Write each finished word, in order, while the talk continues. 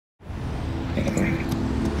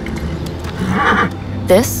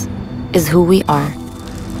This is who we are.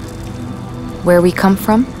 Where we come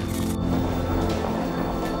from,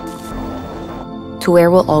 to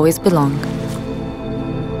where we'll always belong.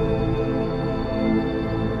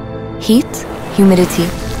 Heat, humidity,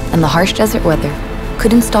 and the harsh desert weather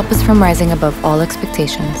couldn't stop us from rising above all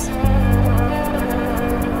expectations.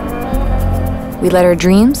 We let our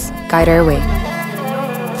dreams guide our way.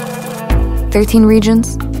 13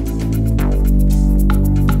 regions,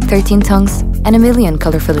 13 tongues, and a million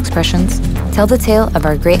colorful expressions tell the tale of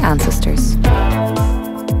our great ancestors.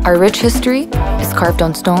 Our rich history is carved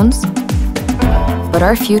on stones, but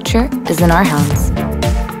our future is in our hands.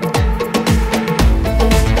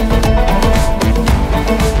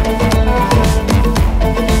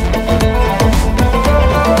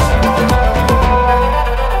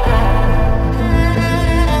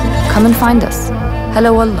 Come and find us.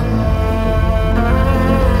 Hello, Allah.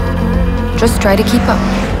 Just try to keep up.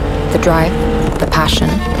 The drive, the passion,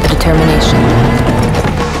 the determination.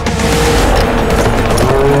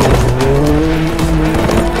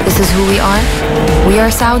 This is who we are. We are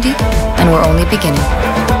Saudi, and we're only beginning.